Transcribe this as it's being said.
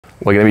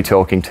We're going to be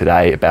talking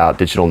today about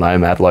digital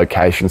nomad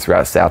locations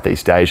throughout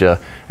Southeast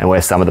Asia and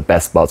where some of the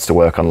best spots to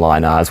work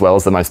online are, as well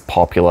as the most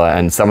popular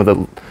and some of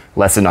the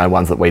lesser known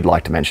ones that we'd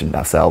like to mention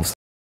ourselves.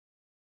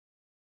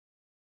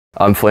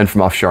 I'm Flynn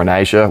from Offshore in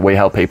Asia. We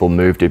help people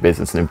move, do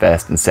business and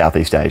invest in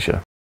Southeast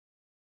Asia.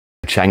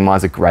 Chiang Mai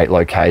is a great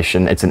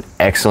location. It's an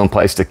excellent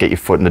place to get your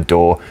foot in the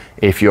door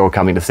if you're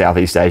coming to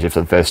Southeast Asia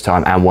for the first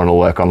time and want to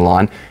work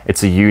online.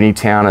 It's a uni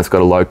town, it's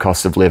got a low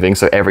cost of living,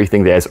 so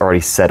everything there is already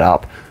set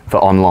up for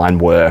online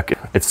work.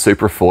 It's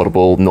super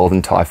affordable,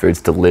 northern Thai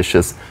food's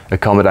delicious,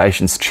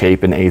 accommodation's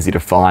cheap and easy to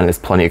find, there's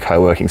plenty of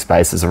co-working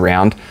spaces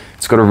around.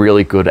 It's got a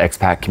really good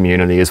expat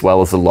community as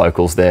well as the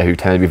locals there who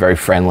tend to be very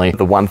friendly.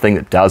 The one thing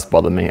that does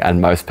bother me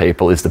and most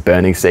people is the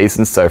burning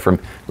season. So from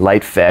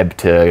late Feb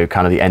to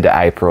kind of the end of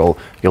April,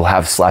 you'll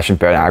have slash and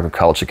burn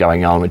agriculture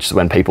going on, which is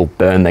when people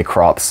burn their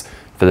crops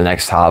for the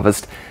next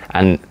harvest.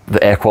 And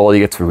the air quality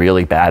gets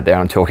really bad there.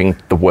 I'm talking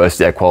the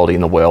worst air quality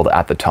in the world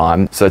at the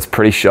time. So it's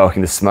pretty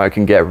shocking. The smoke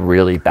can get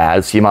really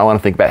bad. So you might want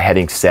to think about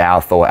heading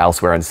south or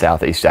elsewhere in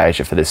Southeast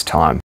Asia for this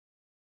time.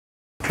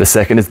 The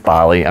second is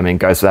Bali. I mean,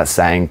 goes without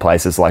saying,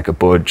 places like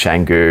Ubud,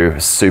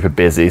 Canggu, super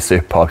busy,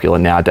 super popular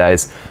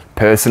nowadays.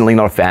 Personally,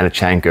 not a fan of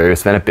Canggu. I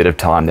spent a bit of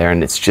time there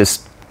and it's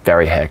just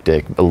very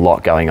hectic, a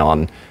lot going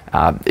on.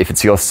 If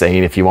it's your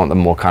scene, if you want the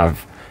more kind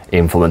of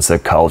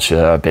influencer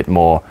culture, a bit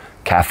more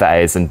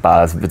cafes and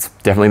bars, it's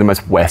definitely the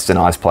most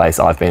westernized place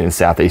I've been in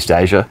Southeast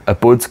Asia.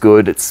 Ubud's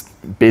good, it's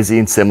busy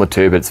and similar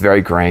too, but it's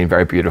very green,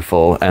 very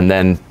beautiful. And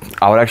then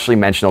I would actually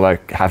mention, although I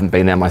haven't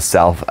been there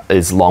myself,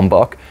 is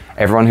Lombok.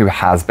 Everyone who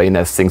has been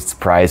there sings its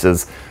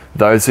praises.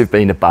 Those who've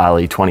been to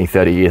Bali 20,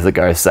 30 years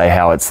ago say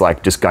how it's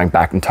like just going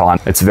back in time.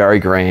 It's very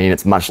green,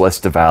 it's much less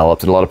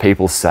developed, and a lot of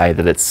people say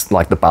that it's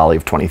like the Bali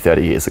of 20,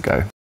 30 years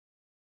ago.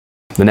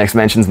 The next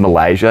mention is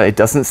Malaysia. It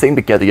doesn't seem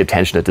to get the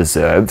attention it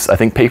deserves. I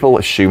think people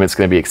assume it's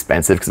going to be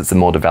expensive because it's a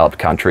more developed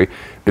country,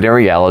 but in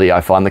reality, I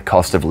find the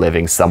cost of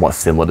living somewhat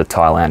similar to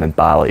Thailand and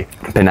Bali.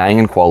 Penang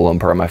and Kuala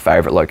Lumpur are my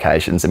favorite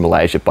locations in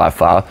Malaysia by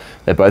far.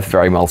 They're both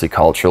very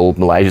multicultural.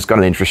 Malaysia's got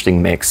an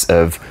interesting mix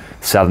of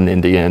Southern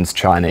Indians,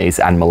 Chinese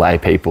and Malay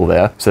people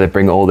there. So they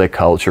bring all their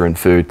culture and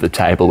food to the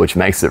table, which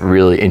makes it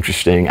really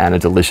interesting and a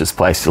delicious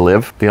place to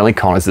live. The only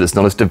con is that it's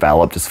not as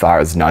developed as far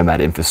as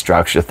nomad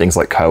infrastructure, things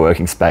like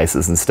co-working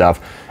spaces and stuff,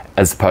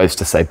 as opposed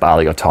to say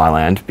Bali or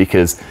Thailand,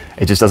 because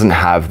it just doesn't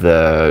have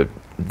the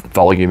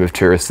volume of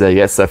tourists there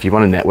yet. So if you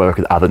want to network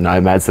with other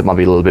nomads, it might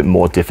be a little bit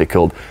more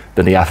difficult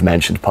than the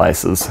aforementioned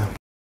places.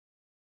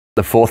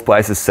 The fourth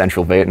place is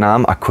central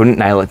Vietnam. I couldn't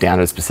nail it down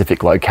to a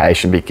specific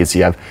location because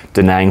you have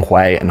Da Nang, Hue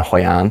and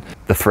Hoi An.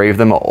 The three of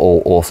them are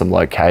all awesome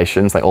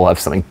locations. They all have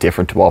something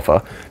different to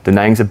offer. Da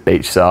Nang's a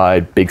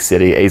beachside, big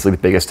city, easily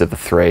the biggest of the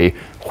three.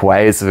 Hue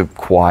is a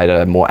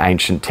quieter, more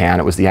ancient town.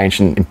 It was the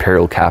ancient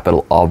imperial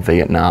capital of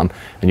Vietnam.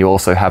 And you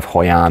also have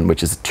Hoi An,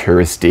 which is a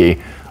touristy,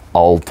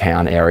 old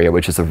town area,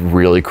 which is a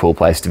really cool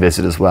place to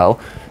visit as well.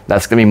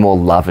 That's going to be more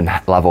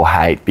love or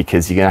hate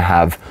because you're going to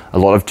have a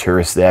lot of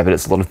tourists there, but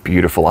it's a lot of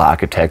beautiful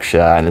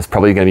architecture and it's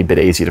probably going to be a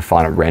bit easier to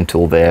find a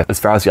rental there. As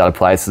far as the other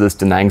places,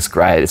 Da Nang's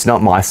great. It's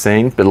not my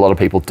scene, but a lot of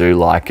people do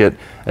like it.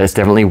 It's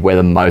definitely where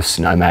the most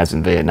nomads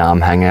in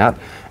Vietnam hang out.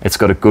 It's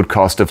got a good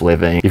cost of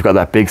living. You've got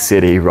that big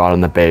city right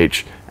on the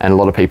beach, and a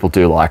lot of people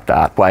do like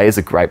that. Hue is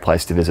a great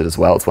place to visit as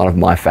well. It's one of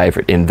my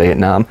favorite in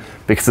Vietnam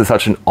because it's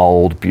such an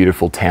old,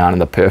 beautiful town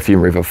and the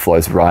Perfume River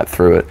flows right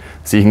through it.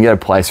 So you can get a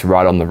place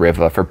right on the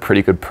river for a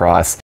pretty good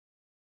price.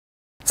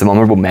 Some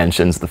honorable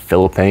mentions, the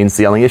Philippines.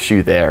 The only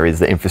issue there is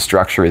the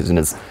infrastructure isn't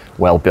as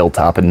well built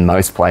up and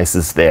most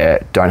places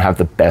there don't have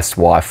the best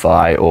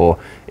Wi-Fi or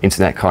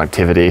internet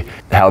connectivity.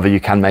 However,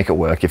 you can make it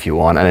work if you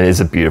want, and it is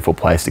a beautiful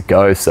place to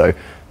go. So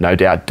no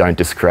doubt don't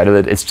discredit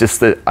it. It's just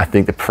that I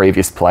think the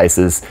previous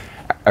places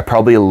are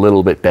probably a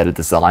little bit better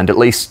designed, at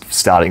least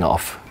starting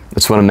off. I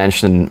just want to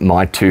mention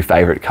my two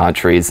favorite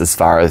countries as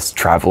far as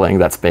traveling,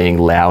 that's being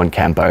Laos and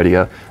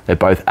Cambodia. They're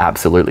both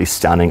absolutely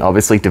stunning.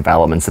 Obviously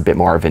development's a bit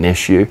more of an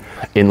issue.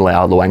 In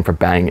Laos, Luang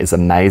Prabang is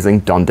amazing.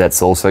 Don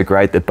Det's also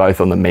great. They're both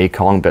on the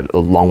Mekong, but a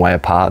long way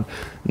apart.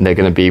 And they're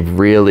going to be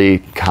really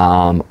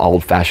calm,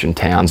 old-fashioned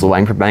towns.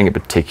 Luang Prabang in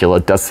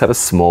particular does have a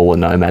smaller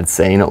nomad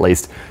scene, at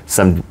least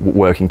some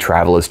working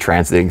travelers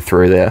transiting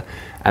through there.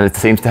 And it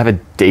seems to have a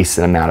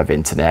decent amount of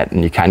internet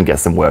and you can get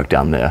some work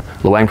done there.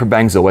 Luang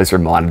Prabang's always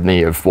reminded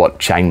me of what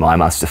Chiang Mai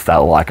must have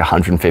felt like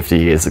 150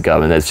 years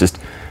ago, and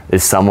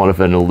there's somewhat of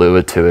an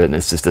allure to it, and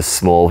it's just a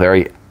small,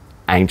 very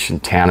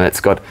ancient town, and it's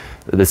got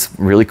this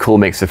really cool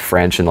mix of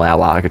French and Lao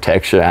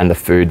architecture, and the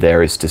food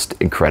there is just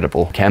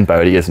incredible.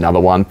 Cambodia is another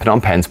one.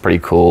 Phnom Penh's pretty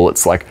cool.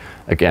 It's like,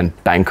 again,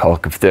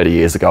 Bangkok of 30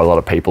 years ago, a lot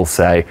of people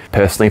say.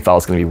 Personally, if I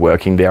was going to be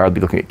working there, I'd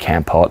be looking at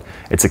Kampot.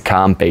 It's a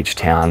calm beach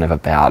town of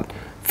about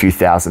few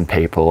thousand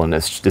people, and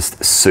it's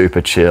just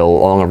super chill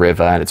along a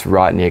river, and it's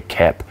right near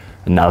Kep,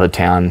 another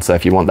town. So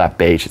if you want that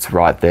beach, it's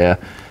right there.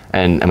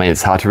 And I mean,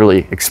 it's hard to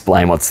really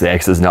explain what's there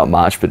because there's not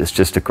much, but it's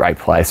just a great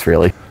place,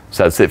 really.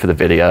 So that's it for the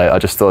video. I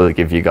just thought I'd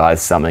give you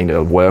guys something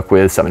to work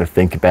with, something to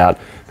think about,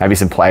 maybe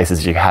some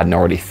places you hadn't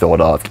already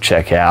thought of to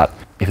check out.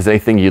 If there's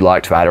anything you'd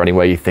like to add or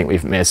anywhere you think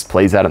we've missed,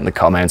 please add it in the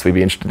comments. We'd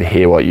be interested to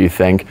hear what you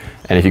think.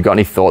 And if you've got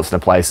any thoughts on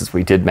the places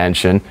we did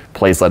mention,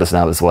 please let us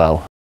know as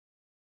well.